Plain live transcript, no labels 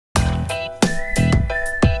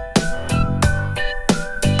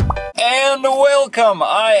and welcome.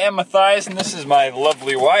 I am Matthias, and this is my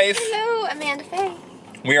lovely wife. Hello, Amanda Faye.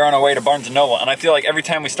 We are on our way to Barnes & Noble, and I feel like every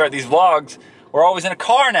time we start these vlogs, we're always in a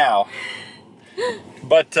car now.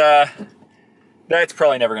 But that's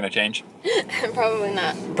probably never going to change. Probably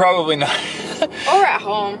not. Probably not. Or at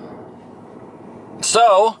home.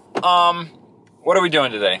 So, what are we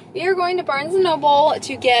doing today? We are going to Barnes & Noble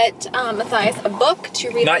to get Matthias a book to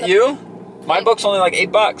read. Not you? My book's only like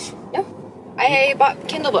 $8. No. I bought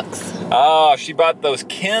Kindle books. Oh, she bought those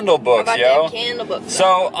Kindle books, I bought them Kindle books.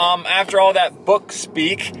 So, after all that book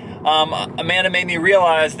speak, Amanda made me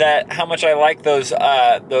realize that how much I like those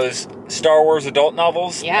Star Wars adult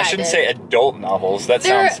novels. Yeah, I shouldn't say adult novels. That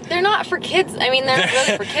sounds... They're not for kids. I mean, they're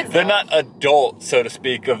really for kids. They're not adult, so to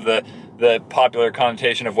speak, of the popular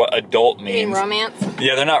connotation of what adult means. You mean romance?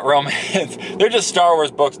 Yeah, they're not romance. They're just Star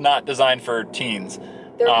Wars books not designed for teens.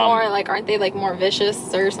 They're more like, aren't they like more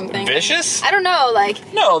vicious or something? Vicious? I don't know,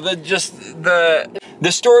 like... No,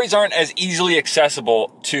 the stories aren't as easily accessible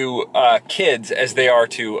to kids as they are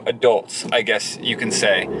to adults, I guess you can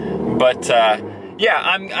say. But yeah,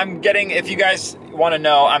 I'm getting, if you guys want to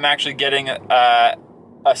know, I'm actually getting a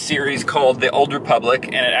series called The Old Republic,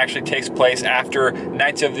 and it actually takes place after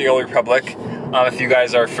Knights of the Old Republic. If you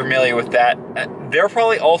guys are familiar with that, they're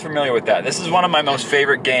probably all familiar with that. This is one of my most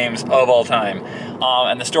favorite games of all time,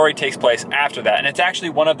 and the story takes place after that. And it's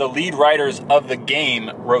actually one of the lead writers of the game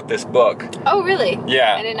wrote this book. Oh, really?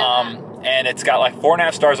 Yeah. I didn't know that. And it's got like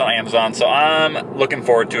 4.5 stars on Amazon, so I'm looking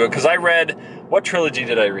forward to it, because I read, what trilogy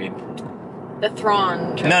did I read? The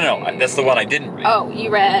Thrawn trilogy. No, that's the one I didn't read. Oh, you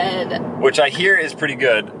read... Which I hear is pretty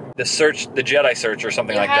good. The Jedi Search or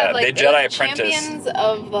something like that. Like, the Jedi Apprentice. Champions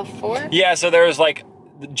of the Force? Yeah, so there was like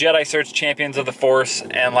the Jedi Search Champions of the Force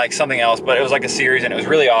and like something else, but it was like a series and it was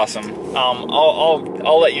really awesome.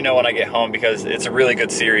 I'll let you know when I get home because it's a really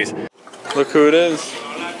good series. Look who it is.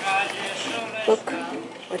 Look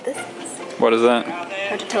what this is. What is that?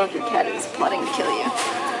 Hard to tell if your cat is plotting to kill you.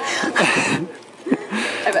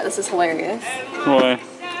 I bet this is hilarious. Why?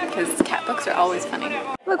 Because cat books are always funny.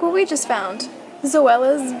 Look what we just found.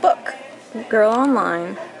 Zoella's book. Girl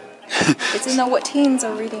Online. It's in the what teens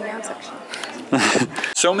are reading now section.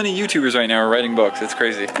 So many YouTubers right now are writing books. It's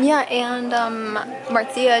crazy. Yeah, and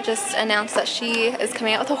Marcia just announced that she is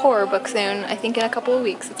coming out with a horror book soon. I think in a couple of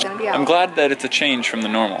weeks it's going to be out. I'm glad that it's a change from the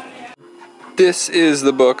normal. This is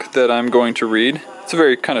the book that I'm going to read. It's a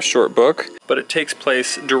very kind of short book, but it takes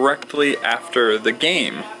place directly after the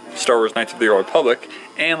game, Star Wars Knights of the Old Republic,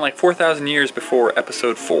 and like 4,000 years before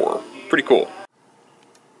Episode 4. Pretty cool.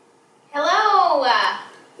 Hello!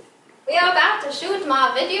 We are about to shoot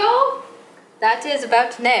my video that is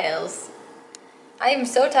about nails. I am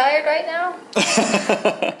so tired right now.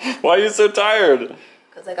 Why are you so tired?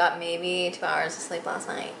 Because I got maybe 2 hours of sleep last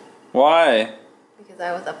night. Why? Because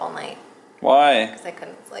I was up all night. Why? Because I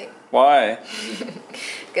couldn't sleep. Why?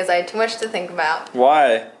 Because I had too much to think about.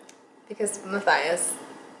 Why? Because Matthias.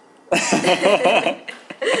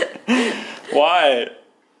 Why?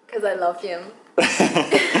 Because I love him.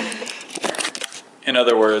 In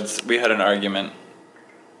other words, we had an argument.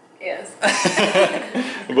 Yes.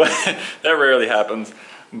 But that rarely happens.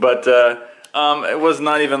 But it was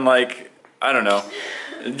not even like, I don't know.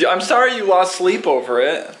 I'm sorry you lost sleep over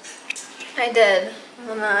it. I did.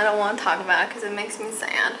 And I don't want to talk about it because it makes me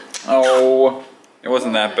sad. Oh, it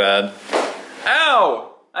wasn't that bad.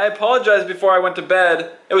 Ow! I apologized before I went to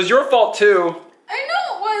bed. It was your fault too. I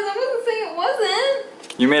know it was. I wasn't saying it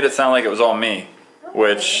wasn't. You made it sound like it was all me. Okay.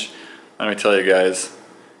 Which, let me tell you guys,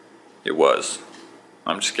 it was.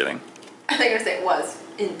 I'm just kidding. I thought you were going to say it was.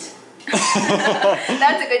 Int.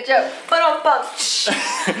 That's a good joke. But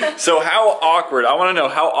So how awkward, I want to know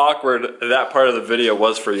how awkward that part of the video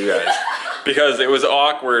was for you guys. Because it was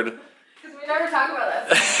awkward. Because we never talk about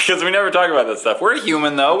that stuff. Because we never talk about that stuff. We're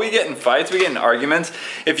human though, we get in fights, we get in arguments.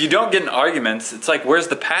 If you don't get in arguments, it's like, where's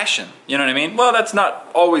the passion? You know what I mean? Well, that's not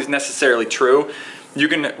always necessarily true. We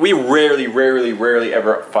rarely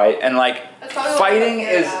ever fight. And like, fighting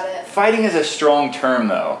is a strong term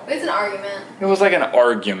though. It's an argument. It was like an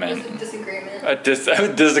argument. It was a disagreement. A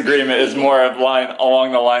disagreement is more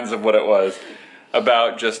along the lines of what it was.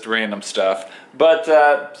 About just random stuff. But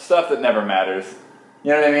stuff that never matters.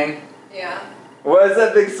 You know what I mean? Yeah. What is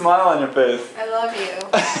that big smile on your face? I love you.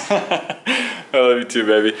 I love you too,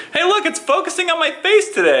 baby. Hey look, it's focusing on my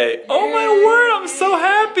face today. Oh my word, I'm so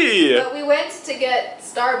happy. But we went to get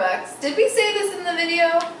Starbucks. Did we say this in the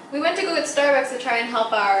video? We went to go get Starbucks to try and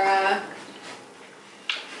help our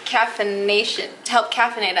caffeination, to help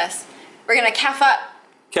caffeinate us. We're gonna calf up.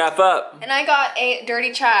 Calf up. And I got a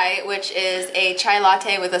dirty chai, which is a chai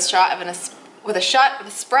latte with a straw of an with a shot of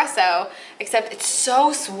espresso, except it's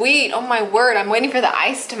so sweet. Oh my word, I'm waiting for the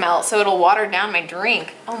ice to melt so it'll water down my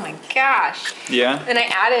drink. Oh my gosh. Yeah? And I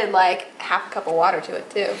added like half a cup of water to it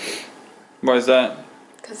too. Why is that?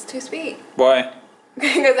 Because it's too sweet. Why?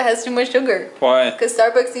 Because it has too much sugar. Why? Because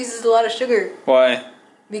Starbucks uses a lot of sugar. Why?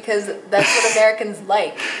 Because that's what Americans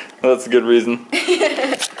like. Well, that's a good reason.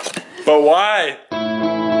 But why?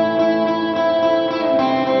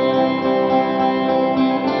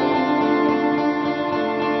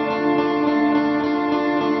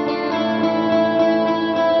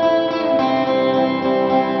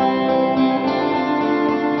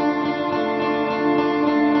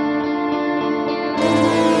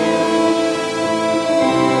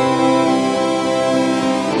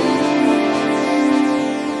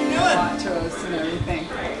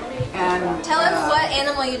 Tell us what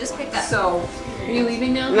animal you just picked up. So, are you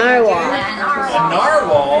leaving now? Narwhal. A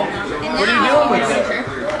narwhal? What are you doing with it?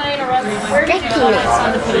 We're Sticking it.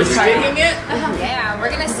 You're sticking it? Yeah, we're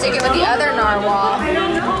gonna stick it with the other narwhal.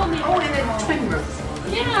 Oh, and then twin roots.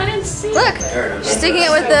 Yeah, I didn't see. Look, she's sticking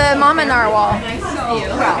it with the mama narwhal.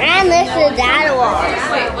 And this is narwhal.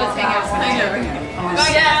 Wait, let's hang out.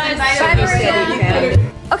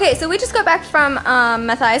 Okay, so we just got back from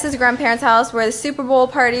Matthias's grandparents' house where the Super Bowl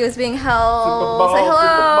party was being held. Say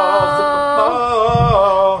hello.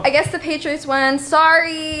 I guess the Patriots won.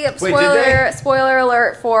 Sorry, spoiler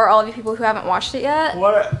alert for all of you people who haven't watched it yet.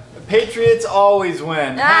 What? Patriots always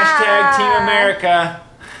win. Hashtag Team America.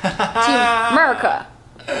 Team America.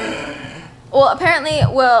 Well, apparently,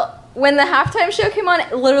 when the halftime show came on,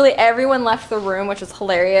 literally everyone left the room, which was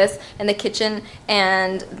hilarious. And the kitchen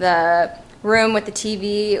and the room with the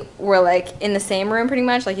TV were like in the same room pretty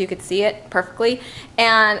much, like you could see it perfectly.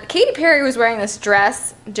 And Katy Perry was wearing this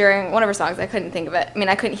dress during one of her songs. I couldn't think of it. I mean,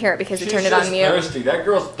 I couldn't hear it because we turned it on mute. Thirsty. That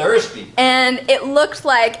girl's thirsty. And it looked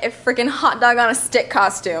like a freaking hot dog on a stick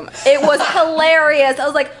costume. It was hilarious. I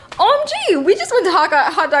was like, OMG, we just went to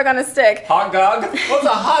hot dog on a stick. Hot dog? What's a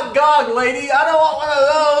hot dog, lady? I don't want one of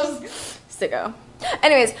those. Sicko.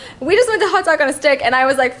 Anyways, we just went to hot dog on a stick, and I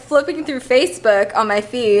was like flipping through Facebook on my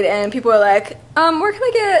feed, and people were like, where can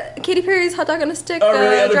I get Katy Perry's hot dog on a stick Oh,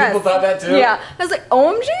 really? Other dress? people thought that too? Yeah. I was like,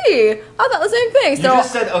 OMG, I thought the same thing. You So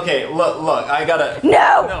just said, okay, look, I gotta...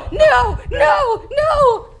 No! This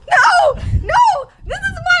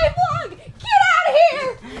is my vlog! Get out of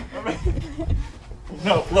here!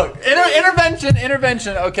 No, look,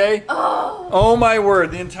 intervention, okay? Oh my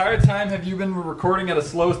word, the entire time have you been recording at a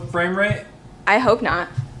slow frame rate? I hope not.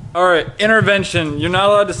 All right, intervention. You're not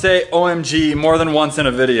allowed to say OMG more than once in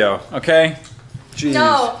a video, okay? Jeez.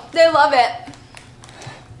 No, they love it.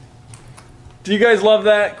 Do you guys love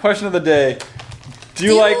that? Question of the day. Do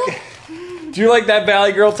you like that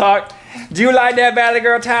Valley Girl talk? Do you like that Valley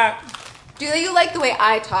Girl talk? Do you like the way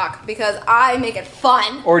I talk? Because I make it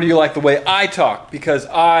fun. Or do you like the way I talk? Because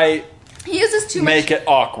I He uses too make much. it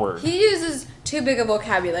awkward. He uses too big a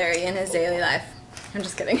vocabulary in his daily life. I'm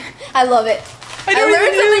just kidding. I love it. I don't learn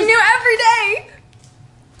even something new every day.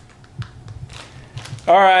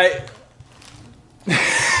 All right.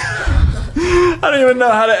 I don't even know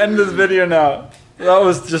how to end this video now. That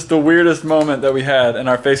was just the weirdest moment that we had, and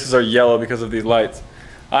our faces are yellow because of these lights.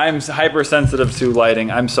 I'm hypersensitive to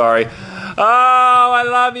lighting. I'm sorry. Oh, I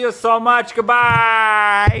love you so much.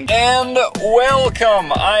 Goodbye. And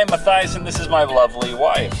welcome. I'm Matthias, and this is my lovely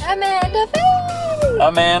wife, Amanda Faye.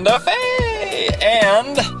 Amanda Faye.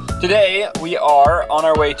 And today we are on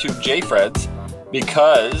our way to J-Fred's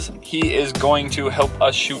because he is going to help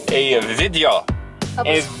us shoot a video. Help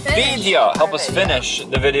us finish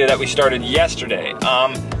the video that we started yesterday.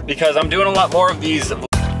 Because I'm doing a lot more of these.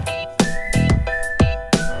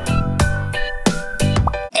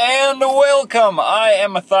 And welcome. I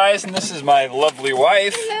am Matthias, and this is my lovely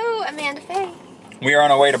wife. Hello, Amanda Faye. We are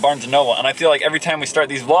on our way to Barnes & Noble, and I feel like every time we start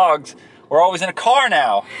these vlogs, we're always in a car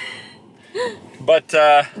now. But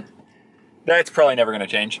that's probably never gonna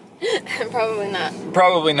change. Probably not.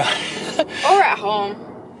 Probably not. Or at home.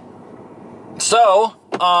 So,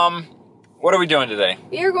 what are we doing today?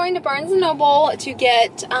 We are going to Barnes & Noble to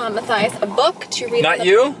get Matthias a book to read. Not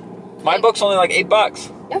you? My book's only like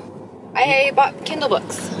 $8. No. I bought Kindle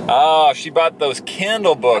books. Oh, she bought those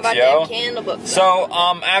Kindle books, I bought the Kindle books. So,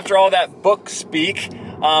 after all that book speak,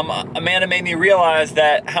 Amanda made me realize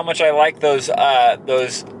that how much I like those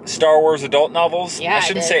Star Wars adult novels. Yeah, I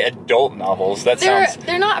shouldn't say adult novels.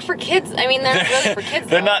 They're not for kids. I mean, they're really for kids.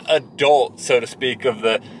 They're not adult, so to speak, of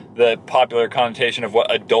the popular connotation of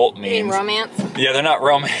what adult means. You mean romance? Yeah, they're not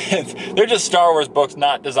romance. They're just Star Wars books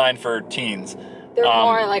not designed for teens. They're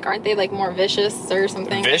more like, aren't they like more vicious or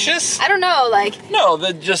something? Vicious? I don't know, like. No,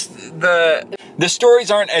 the stories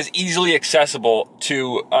aren't as easily accessible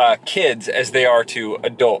to kids as they are to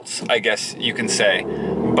adults, I guess you can say.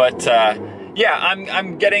 But yeah,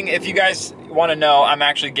 I'm getting, if you guys want to know, I'm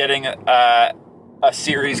actually getting a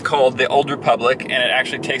series called The Old Republic, and it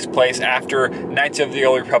actually takes place after Knights of the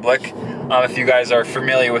Old Republic. If you guys are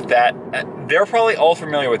familiar with that, they're probably all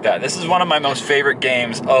familiar with that. This is one of my most favorite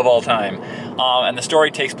games of all time, and the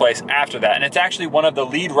story takes place after that. And it's actually one of the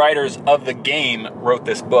lead writers of the game wrote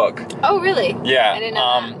this book. Oh, really? Yeah. I didn't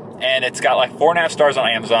know that. And it's got like 4.5 stars on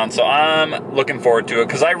Amazon, so I'm looking forward to it.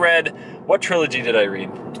 Because I read, what trilogy did I read?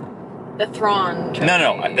 The Thrawn trilogy.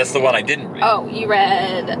 No, that's the one I didn't read. Oh, you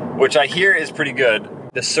read... Which I hear is pretty good.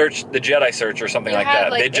 The Jedi Search or something like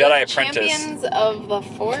that. The Jedi Apprentice. Champions of the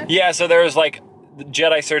Force? Yeah, so there was like the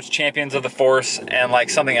Jedi Search Champions of the Force and like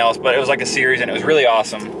something else, but it was like a series and it was really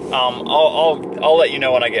awesome. I'll let you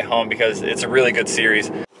know when I get home because it's a really good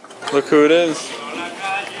series. Look who it is.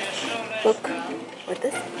 Look what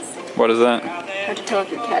this is. What is that? Hard to tell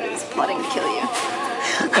if your cat is plotting to kill you.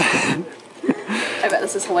 I bet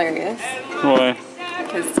this is hilarious. Why?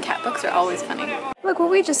 Because cat books are always funny. Look what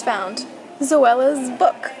we just found. Zoella's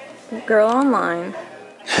book, Girl Online.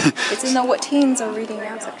 It's in the What Teens Are Reading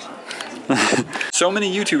Now section. So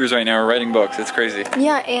many YouTubers right now are writing books, it's crazy.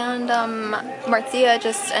 Yeah, and Marcia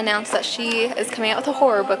just announced that she is coming out with a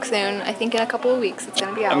horror book soon. I think in a couple of weeks it's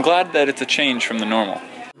going to be out. I'm glad that it's a change from the normal.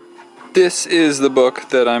 This is the book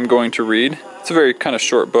that I'm going to read. It's a very kind of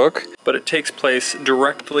short book, but it takes place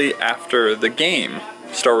directly after the game,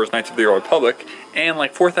 Star Wars Knights of the Old Republic, and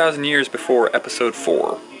like 4,000 years before Episode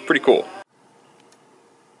 4. Pretty cool.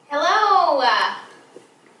 Hello!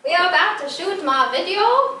 We are about to shoot my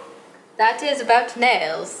video that is about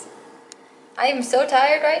nails. I am so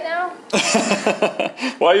tired right now.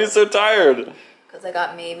 Why are you so tired? Because I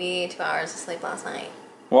got maybe 2 hours of sleep last night.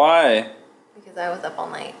 Why? Because I was up all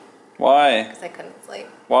night. Why? Because I couldn't sleep.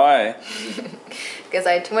 Why? Because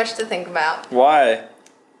I had too much to think about. Why?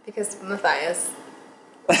 Because Matthias.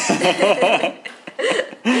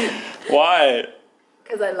 Why?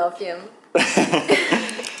 Because I love him.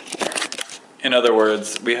 In other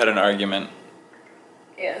words, we had an argument.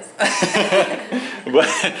 Yes. But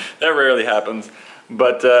that rarely happens.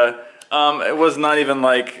 But it was not even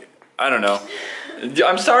like, I don't know.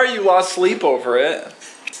 I'm sorry you lost sleep over it.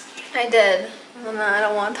 I did. Well, no, I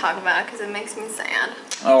don't want to talk about it because it makes me sad.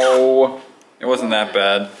 Oh, it wasn't that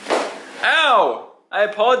bad. Ow! I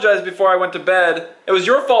apologized before I went to bed. It was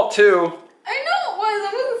your fault too. I know it was.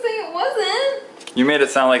 I wasn't saying it wasn't. You made it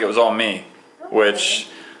sound like it was all me. Which,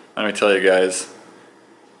 let me tell you guys,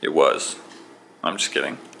 it was. I'm just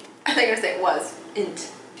kidding. I thought you were going to say it was.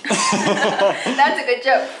 Int. That's a good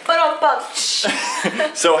joke. But on bump.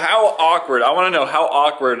 So how awkward, I want to know how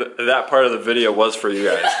awkward that part of the video was for you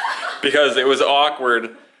guys. Because it was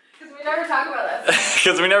awkward. Because we never talk about that stuff.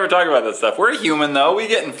 Because we never talk about that stuff. We're human though, we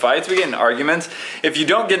get in fights, we get in arguments. If you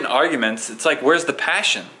don't get in arguments, it's like, where's the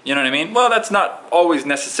passion? You know what I mean? Well, that's not always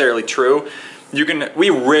necessarily true. We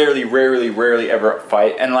rarely ever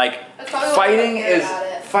fight. And like, fighting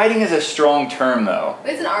is a strong term though.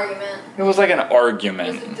 It's an argument. It was like an argument.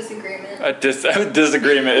 It was a disagreement. A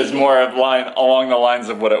disagreement is more along the lines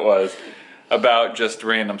of what it was. About just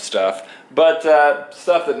random stuff. But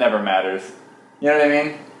stuff that never matters. You know what I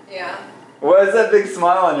mean? Yeah. What is that big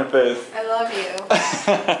smile on your face? I love you.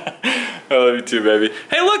 I love you too, baby.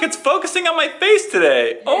 Hey look, it's focusing on my face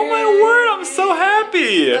today. Yay. Oh my word, I'm so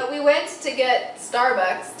happy. But we went to get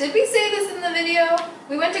Starbucks. Did we say this in the video?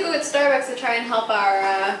 We went to go get Starbucks to try and help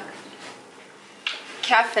our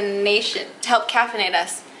caffeination, to help caffeinate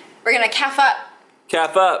us. We're gonna caff up.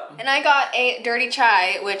 Caff up. And I got a dirty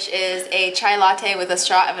chai, which is a chai latte with a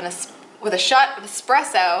shot of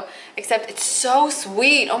espresso, except it's so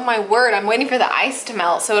sweet. Oh my word, I'm waiting for the ice to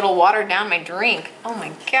melt so it'll water down my drink. Oh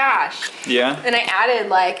my gosh. Yeah? And I added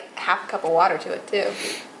like half a cup of water to it too.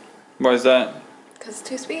 Why is that? Because it's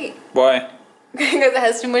too sweet. Why? Because it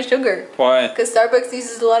has too much sugar. Why? Because Starbucks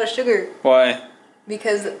uses a lot of sugar. Why?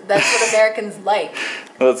 Because that's what Americans like.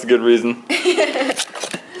 Well, that's a good reason.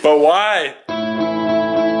 But why?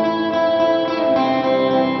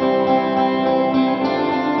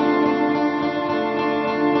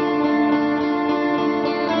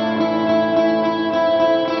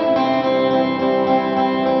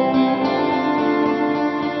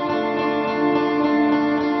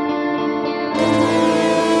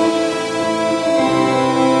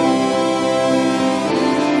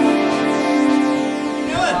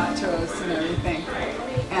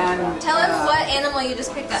 You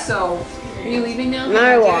just picked up. So, are you leaving now?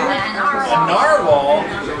 Narwhal. A narwhal?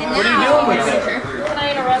 What are you doing with it? Can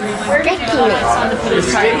I interrupt? Sticking it.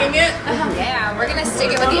 Sticking it? Yeah, We're gonna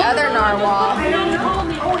stick it with the other narwhal. I don't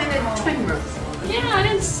know. Oh, and then twin rooms. Yeah, I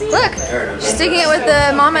didn't see it. Look, she's sticking it with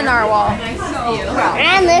the mama narwhal.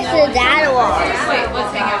 And this is that one. Wait,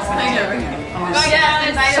 let's hang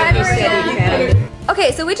out.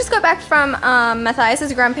 Okay, so we just got back from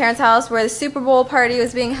Matthias's grandparents' house where the Super Bowl party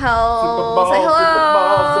was being held. Say hello.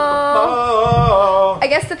 I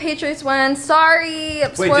guess the Patriots won. Sorry,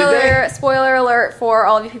 spoiler alert for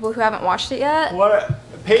all of you people who haven't watched it yet.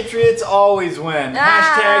 Patriots always win.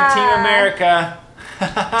 Hashtag Team America.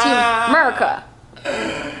 Team America.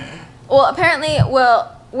 Well, apparently,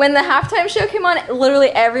 when the halftime show came on, literally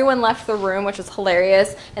everyone left the room, which was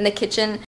hilarious, and the kitchen